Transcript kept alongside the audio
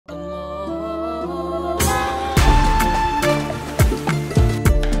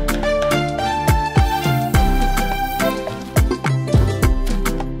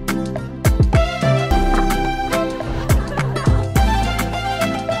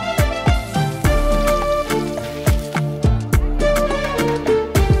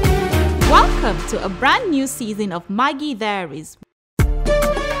to a brand new season of Maggi Diaries.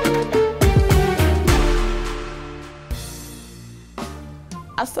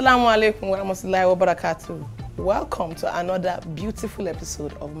 Assalamu alaikum wa rahmatullahi wa barakatuh. Welcome to another beautiful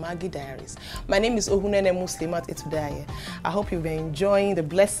episode of Maggi Diaries. My name is Ohunene Muslimat Etudaiye. I hope you've been enjoying the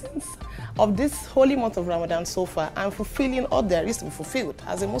blessings of this holy month of Ramadan so far and fulfilling all there is to be fulfilled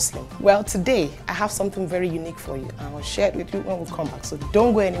as a Muslim. Well, today I have something very unique for you and I'll share it with you when we come back. So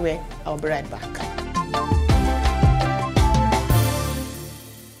don't go anywhere, I'll be right back.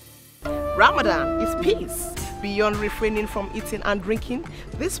 Ramadan is peace. Beyond refraining from eating and drinking,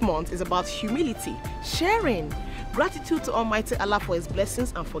 this month is about humility, sharing, gratitude to Almighty Allah for His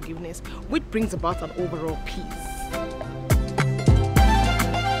blessings and forgiveness, which brings about an overall peace.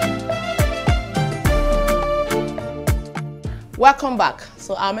 Welcome back.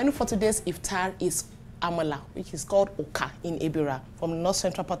 So our menu for today's iftar is Amala, which is called Oka in Ebira, from the north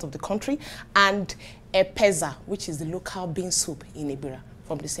central part of the country, and Epeza, which is the local bean soup in Ebira,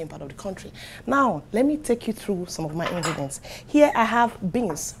 from the same part of the country. Now, let me take you through some of my ingredients. Here I have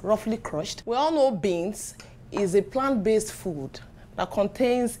beans, roughly crushed. We all know beans is a plant-based food that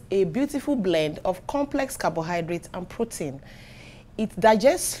contains a beautiful blend of complex carbohydrates and protein. It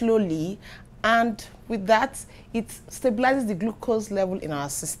digests slowly, and with that, it stabilizes the glucose level in our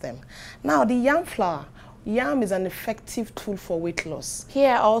system. Now, the yam flour. Yam is an effective tool for weight loss.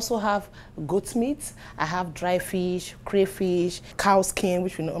 Here I also have goat meat, I have dry fish, crayfish, cow skin,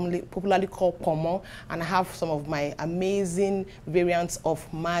 which we normally popularly call pomo, and I have some of my amazing variants of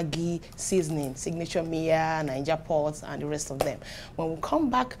Maggi seasoning, signature Mia, Niger pots, and the rest of them. When we come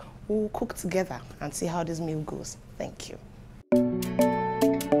back, we'll cook together and see how this meal goes. Thank you.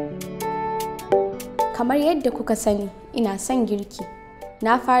 Kamar yadda kuka sani, ina son girki.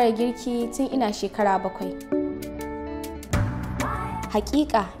 Na fara girki tun ina shekara 7.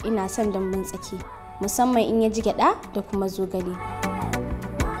 Hakika ina son dambun tsaki, musamman in ya ji gyada da kuma zogale.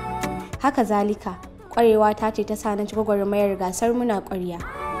 Haka zalika, kwarewa ta ce ta sa na ci gwagwarmayar gasar muna ƙwarya.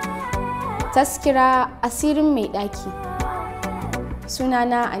 Taskira asirin mai ɗaki.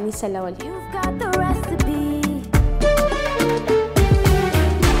 Sunana Anisa Lawal.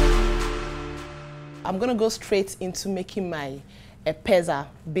 I'm going to go straight into making my Epeza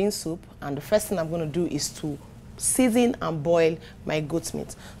bean soup, and the first thing I'm going to do is to season and boil my goat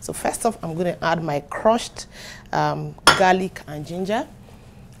meat. So first off, I'm going to add my crushed garlic and ginger,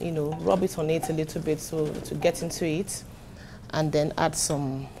 rub it on it a little bit so to get into it, and then add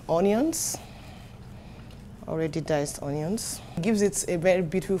some onions, already diced onions. It gives it a very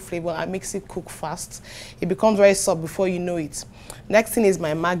beautiful flavor and makes it cook fast. It becomes very soft before you know it. Next thing is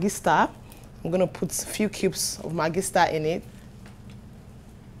my Maggi star. I'm going to put a few cubes of Maggi star in it.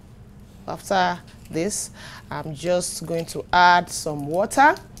 After this, I'm just going to add some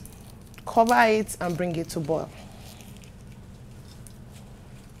water, cover it, and bring it to boil.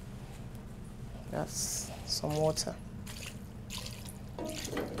 That's some water.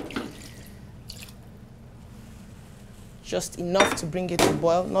 Just enough to bring it to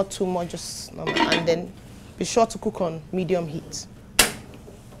boil, not too much, just normal. And then be sure to cook on medium heat.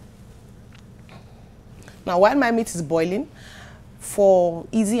 Now, while my meat is boiling, for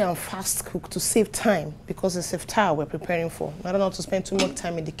easy and fast cook to save time, because it's iftar we're preparing for. I don't want to spend too much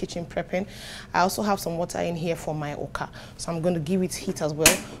time in the kitchen prepping. I also have some water in here for my oka, so I'm going to give it heat as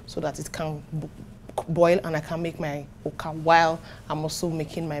well so that it can boil and I can make my oka while I'm also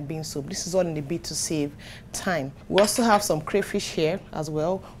making my bean soup. This is all in the bit to save time. We also have some crayfish here as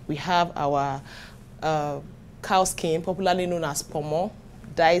well. We have our cow skin, popularly known as pomo,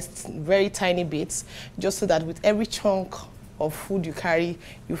 diced very tiny bits, just so that with every chunk of food you carry,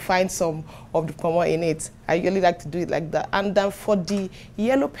 you find some of the pomo in it. I usually like to do it like that. And then for the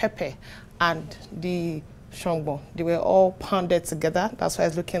yellow pepper and the shongbo, they were all pounded together. That's why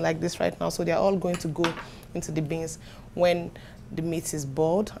it's looking like this right now. So they're all going to go into the beans. When the meat is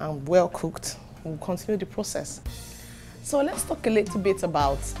boiled and well cooked, we'll continue the process. So let's talk a little bit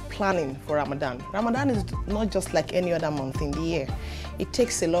about planning for Ramadan. Ramadan is not just like any other month in the year. It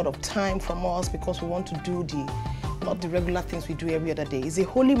takes a lot of time from us because we want to do not the regular things we do every other day. It's a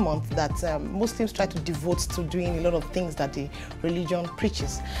holy month that Muslims try to devote to doing a lot of things that the religion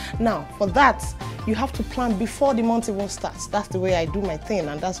preaches. Now, for that, you have to plan before the month even starts. That's the way I do my thing,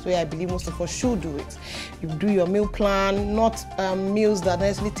 and that's the way I believe most of us should do it. You do your meal plan, not meals that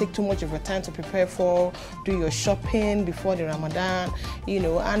necessarily take too much of your time to prepare for. Do your shopping before the Ramadan,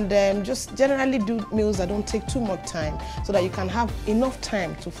 and just generally do meals that don't take too much time so that you can have enough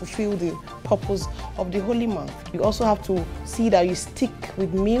time to fulfill the purpose of the holy month. You also also have to see that you stick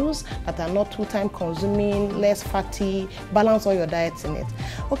with meals that are not too time consuming, less fatty, balance all your diets in it.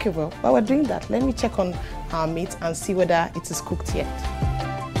 Okay, well, while we're doing that, let me check on our meat and see whether it is cooked yet.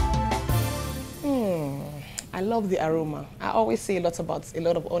 I love the aroma. I always say a lot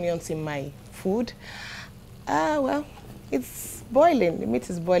of onions in my food. Well, it's boiling. The meat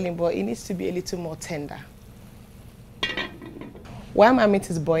is boiling, but it needs to be a little more tender. While my meat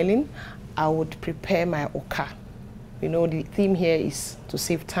is boiling, I would prepare my oka. You know, the theme here is to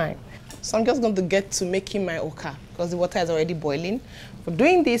save time. So I'm just going to get to making my oka because the water is already boiling. For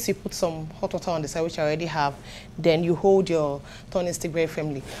doing this, you put some hot water on the side, which I already have. Then you hold your turning stick very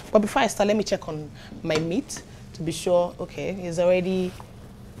firmly. But before I start, let me check on my meat to be sure. Okay, it's already...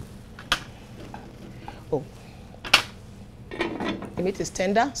 Oh. The meat is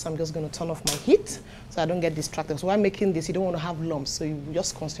tender, so I'm just going to turn off my heat so I don't get distracted. So while making this, you don't want to have lumps, so you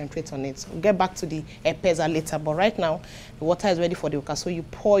just concentrate on it. So we'll get back to the epeza later, but right now, the water is ready for the oka. So you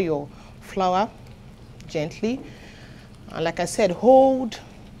pour your flour gently. And like I said, hold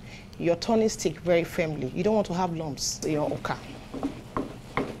your turning stick very firmly. You don't want to have lumps in your oka.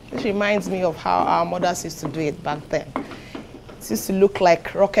 This reminds me of how our mothers used to do it back then. It used to look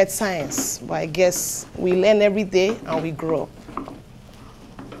like rocket science, but I guess we learn every day and we grow.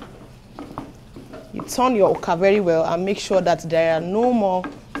 You turn your oka very well and make sure that there are no more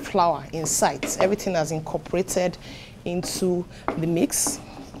flour in sight. Everything has incorporated into the mix.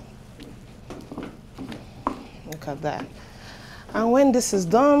 Look at that. And when this is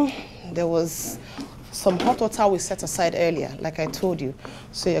done, there was some hot water we set aside earlier, like I told you.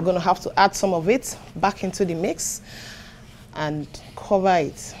 So you're going to have to add some of it back into the mix and cover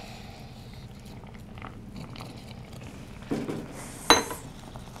it.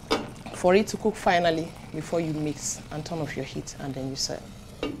 For it to cook finally before you mix and turn off your heat, and then you serve.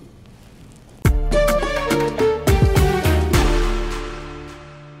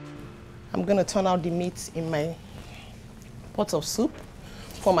 I'm going to turn out the meat in my pot of soup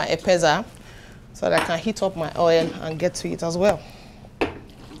for my epeza so that I can heat up my oil and get to it as well.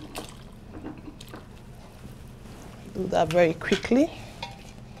 Do that very quickly.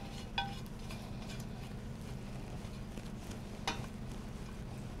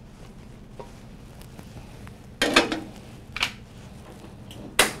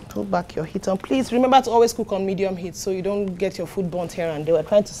 Pull back your heat on. Please remember to always cook on medium heat so you don't get your food burnt here and there. We're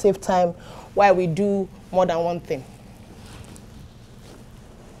trying to save time while we do more than one thing.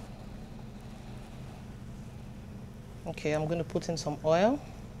 Okay, I'm going to put in some oil.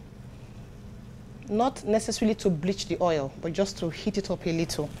 Not necessarily to bleach the oil, but just to heat it up a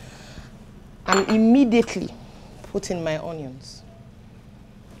little. And immediately put in my onions.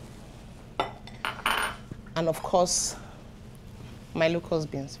 And of course, my locust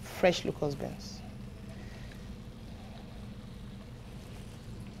beans, fresh locust beans.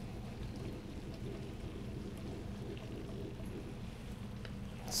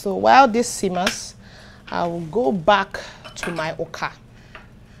 So while this simmers, I will go back to my oka.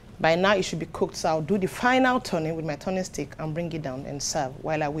 By now it should be cooked, so I'll do the final turning with my turning stick and bring it down and serve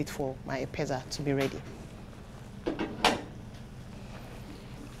while I wait for my epeza to be ready.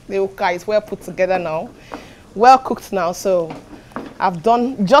 The oka is well put together now, well cooked now, so I've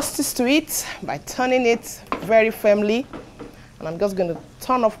done justice to it by turning it very firmly, and I'm just going to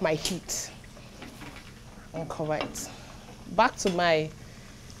turn off my heat and cover it. Back to my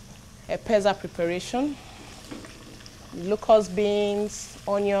epeza preparation. Locust beans,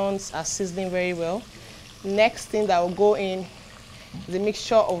 onions are sizzling very well. Next thing that will go in is a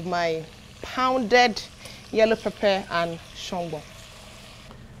mixture of my pounded yellow pepper and shongbo.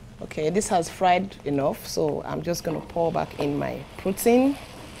 Okay, this has fried enough, so I'm just going to pour back in my protein.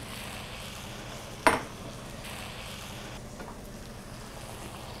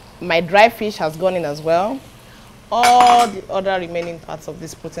 My dry fish has gone in as well. All the other remaining parts of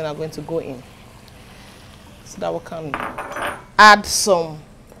this protein are going to go in. So that we can add some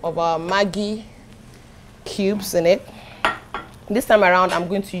of our Maggi cubes in it. This time around, I'm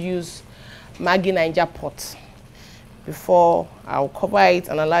going to use Maggi Ninja pot. Before I'll cover it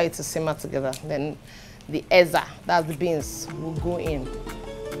and allow it to simmer together. Then the eza, that's the beans, will go in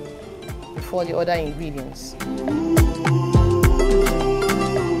before the other ingredients.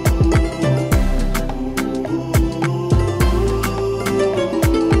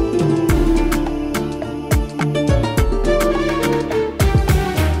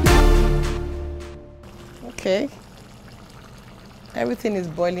 Okay, everything is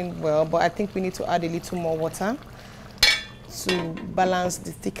boiling well, but I think we need to add a little more water to balance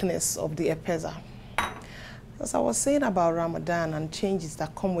the thickness of the epeza. As I was saying about Ramadan and changes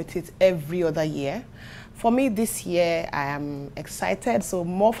that come with it every other year, For me this year, I am excited, so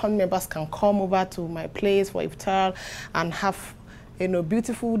more family members can come over to my place for iftar and have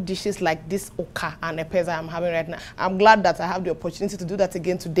beautiful dishes like this oka and epeza I'm having right now. I'm glad that I have the opportunity to do that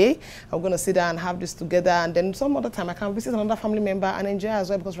again today. I'm going to sit down and have this together, and then some other time I can visit another family member and enjoy as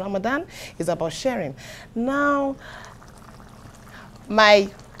well, because Ramadan is about sharing. Now, my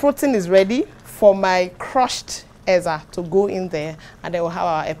protein is ready for my crushed eza to go in there, and then we'll have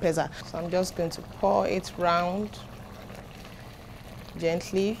our epeza. So I'm just going to pour it round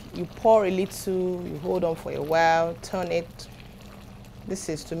gently. You pour a little, you hold on for a while, turn it. This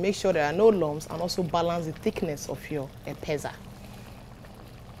is to make sure there are no lumps and also balance the thickness of your epeza.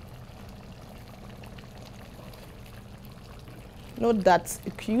 Note that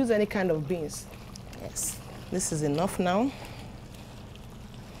you can use any kind of beans. Yes, this is enough now.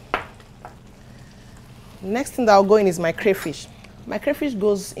 Next thing that I'll go in is my crayfish. My crayfish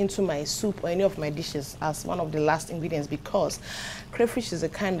goes into my soup or any of my dishes as one of the last ingredients, because crayfish is a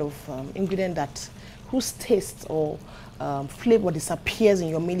kind of ingredient that whose taste or flavor disappears in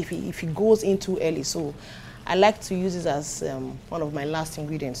your meal if it goes in too early. So I like to use this as one of my last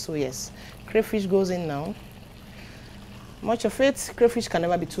ingredients. So yes, crayfish goes in now. Much of it, crayfish can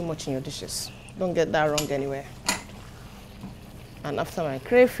never be too much in your dishes. Don't get that wrong anywhere. And after my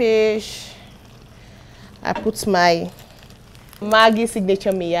crayfish, I put my Maggi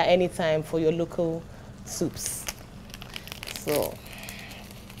signature miya anytime for your local soups. So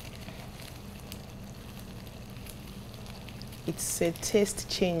it's a taste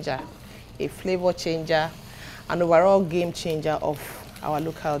changer, a flavor changer, an overall game changer of our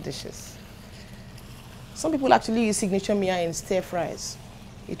local dishes. Some people actually use signature miya in stir fries.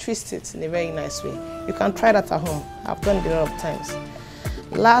 You twist it in a very nice way. You can try that at home. I've done it a lot of times.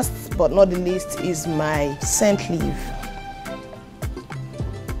 Last but not the least is my scent leaf.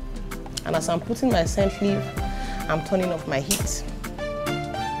 And as I'm putting my scent leaf, I'm turning off my heat.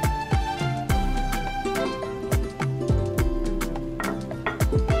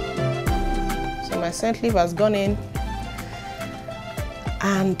 My scent leaf has gone in,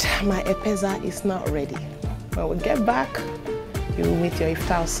 and my epeza is now ready. When we get back, you will meet your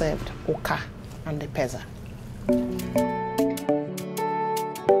iftar served oka and epeza.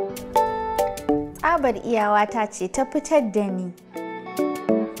 Tsabar iyawata ce ta fitar da ni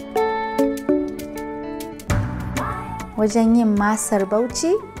wajen yin masar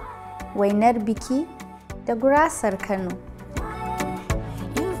Bauchi, wainar biki da gurasar Kano.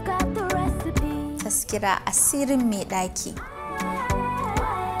 Taskira asirin mai ɗaki.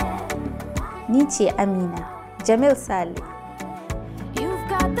 Ni ce Amina, Jamil Sale.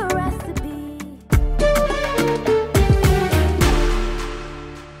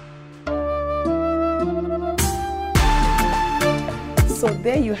 So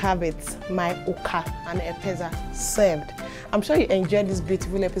there you have it, my oka and epeza served. I'm sure you enjoyed this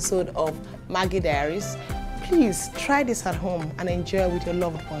beautiful episode of Maggi Diaries. Please try this at home and enjoy with your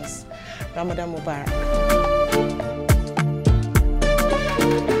loved ones. Ramadan Mubarak.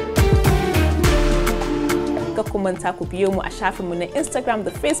 Ka kumanta ku biyo mu a shafinmu na Instagram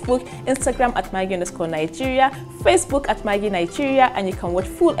da Facebook, Instagram at Maggi_Nigeria, Facebook at Maggi Nigeria, and you can watch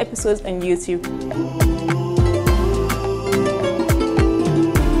full episodes on YouTube.